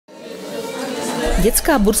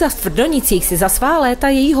Dětská burza v Tvrdonicích si za svá léta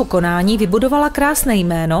jejího konání vybudovala krásné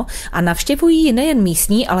jméno a navštěvují ji nejen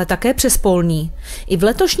místní, ale také přespolní. I v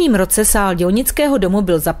letošním roce sál Dělnického domu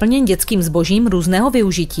byl zaplněn dětským zbožím různého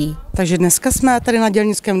využití. Takže dneska jsme tady na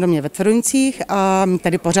Dělnickém domě ve Tvrdonicích a my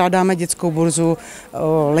tady pořádáme dětskou burzu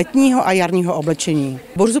letního a jarního oblečení.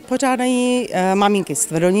 Burzu pořádají maminky z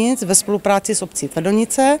Tvrdonic ve spolupráci s obcí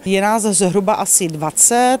Tvrdonice. Je nás zhruba asi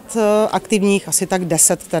 20, aktivních asi tak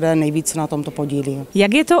 10, které nejvíce na tomto podílí.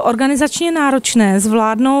 Jak je to organizačně náročné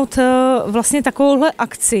zvládnout vlastně takovouhle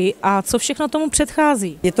akci a co všechno tomu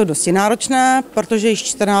předchází? Je to dosti náročné, protože již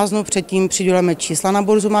 14 dnů předtím přidělujeme čísla na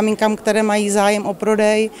burzu maminkám, které mají zájem o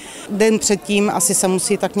prodej. Den předtím asi se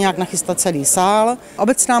musí tak nějak nachystat celý sál.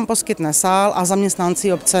 Obec nám poskytne sál a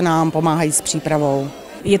zaměstnanci obce nám pomáhají s přípravou.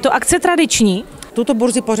 Je to akce tradiční? Tuto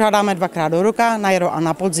burzi pořádáme 2krát do roka, na jaro a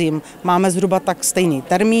na podzim. Máme zhruba tak stejný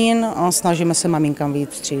termín a snažíme se maminkám vyjít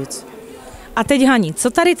vstříc. A teď Hani, co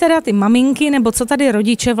tady teda ty maminky nebo co tady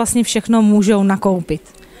rodiče vlastně všechno můžou nakoupit?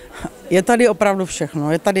 Je tady opravdu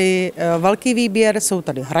všechno. Je tady velký výběr, jsou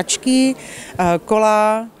tady hračky,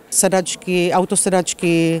 kola, sedačky,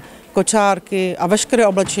 autosedačky, kočárky a veškeré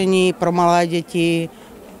oblečení pro malé děti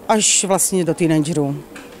až vlastně do teenagerů.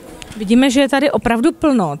 Vidíme, že je tady opravdu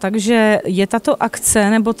plno, takže je tato akce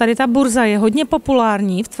nebo tady ta burza je hodně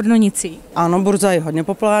populární v Tvrdonicích. Ano, burza je hodně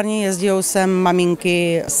populární, jezdí sem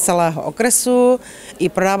maminky z celého okresu, i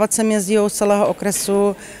prodávat sem jezdí z celého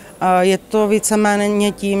okresu. Je to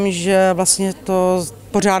víceméně tím, že vlastně to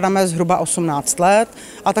pořádáme zhruba 18 let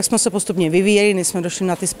a tak jsme se postupně vyvíjeli, než jsme došli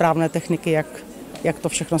na ty správné techniky, jak to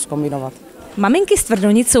všechno zkombinovat. Maminky z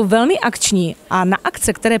Tvrdoниc jsou velmi akční a na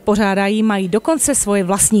akce, které pořádají, mají dokonce svoje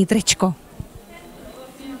vlastní tričko.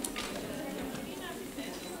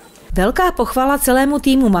 Velká pochvala celému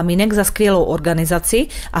týmu maminek za skvělou organizaci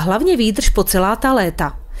a hlavně výdrž po celá ta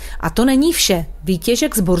léta. A to není vše,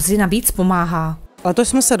 výtěžek z burzy navíc pomáhá. Letos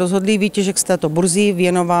jsme se rozhodli výtěžek z této burzy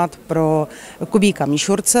věnovat pro Kubíka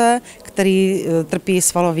Míšurce, který trpí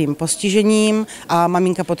svalovým postižením a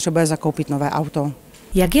maminka potřebuje zakoupit nové auto.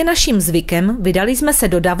 Jak je naším zvykem, vydali jsme se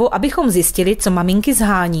do davu, abychom zjistili, co maminky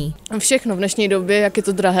zhání. Všechno v dnešní době, jak je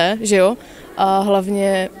to drahé, že jo? A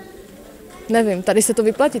hlavně, nevím, tady se to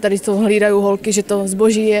vyplatí, tady to hlídají holky, že to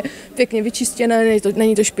zboží je pěkně vyčištěné,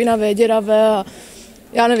 není to špinavé, děravé a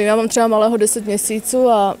já nevím, já mám třeba malého 10 měsíců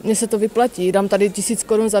a mně se to vyplatí. Dám tady 1000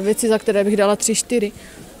 korun za věci, za které bych dala 3-4.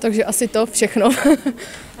 Takže asi to všechno.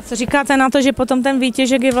 A co říkáte na to, že potom ten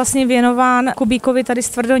výtěžek je vlastně věnován Kubíkovi tady z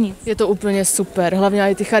Tvrdonic? Je to úplně super, hlavně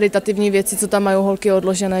i ty charitativní věci, co tam mají holky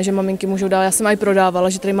odložené, že maminky můžou dát. Já jsem aj prodávala,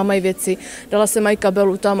 že tady mají věci, dala jsem aj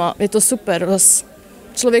kabelu tam a je to super.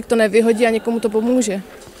 Člověk to nevyhodí a někomu to pomůže.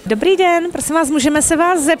 Dobrý den, prosím vás, můžeme se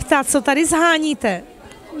vás zeptat, co tady zháníte?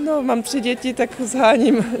 No, mám 3 děti, tak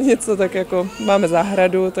zháním něco tak jako, máme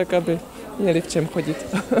zahradu, tak aby měli v čem chodit.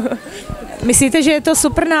 Myslíte, že je to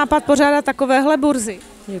super nápad pořádat takovéhle burzy?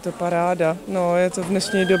 Je to paráda, no, je to v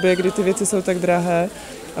dnešní době, kdy ty věci jsou tak drahé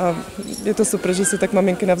a je to super, že si tak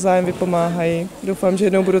maminky navzájem vypomáhají. Doufám, že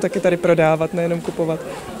jednou budu taky tady prodávat, nejenom kupovat.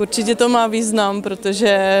 Určitě to má význam,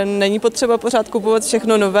 protože není potřeba pořád kupovat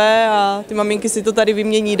všechno nové a ty maminky si to tady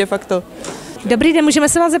vymění de facto. Dobrý den, můžeme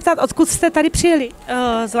se vás zeptat, odkud jste tady přijeli?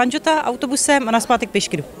 Z Lanžota autobusem a nazpátek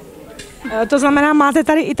pěšky jdu. To znamená, máte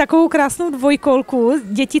tady i takovou krásnou dvojkolku.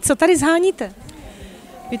 Děti, co tady zháníte?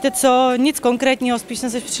 Víte co, nic konkrétního, spíš jsem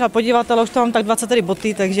se přišla podívat, ale už tam mám tak 20 tady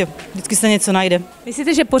boty, takže vždycky se něco najde.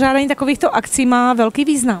 Myslíte, že pořádání takovýchto akcí má velký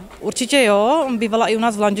význam? Určitě jo, bývala i u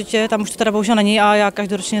nás v Lanžotě, tam už to teda bohužel není a já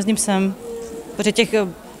každoročně s ním jsem. Protože těch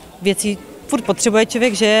věcí furt potřebuje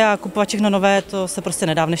člověk, že a kupovat všechno nové, to se prostě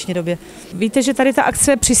nedá v dnešní době. Víte, že tady ta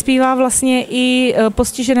akce přispívá vlastně i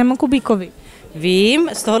postiženému Kubíkovi? Vím,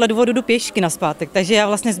 z tohohle důvodu jdu pěšky nazpátek, takže já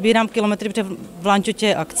vlastně sbírám kilometry, protože v Lanžotě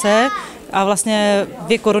je akce a vlastně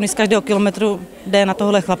 2 koruny z každého kilometru jde na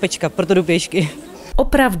tohle chlapečka, proto jdu pěšky.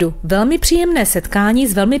 Opravdu, velmi příjemné setkání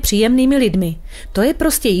s velmi příjemnými lidmi. To je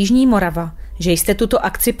prostě Jižní Morava. Že jste tuto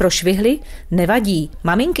akci prošvihli? Nevadí.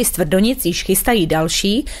 Maminky z Tvrdonic již chystají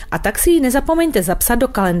další a tak si ji nezapomeňte zapsat do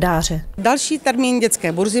kalendáře. Další termín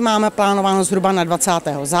dětské burzy máme plánováno zhruba na 20.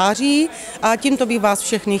 září a tímto bych vás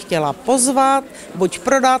všechny chtěla pozvat, buď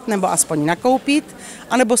prodat nebo aspoň nakoupit,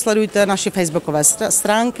 anebo sledujte naše facebookové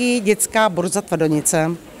stránky Dětská burza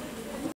Tvrdonice.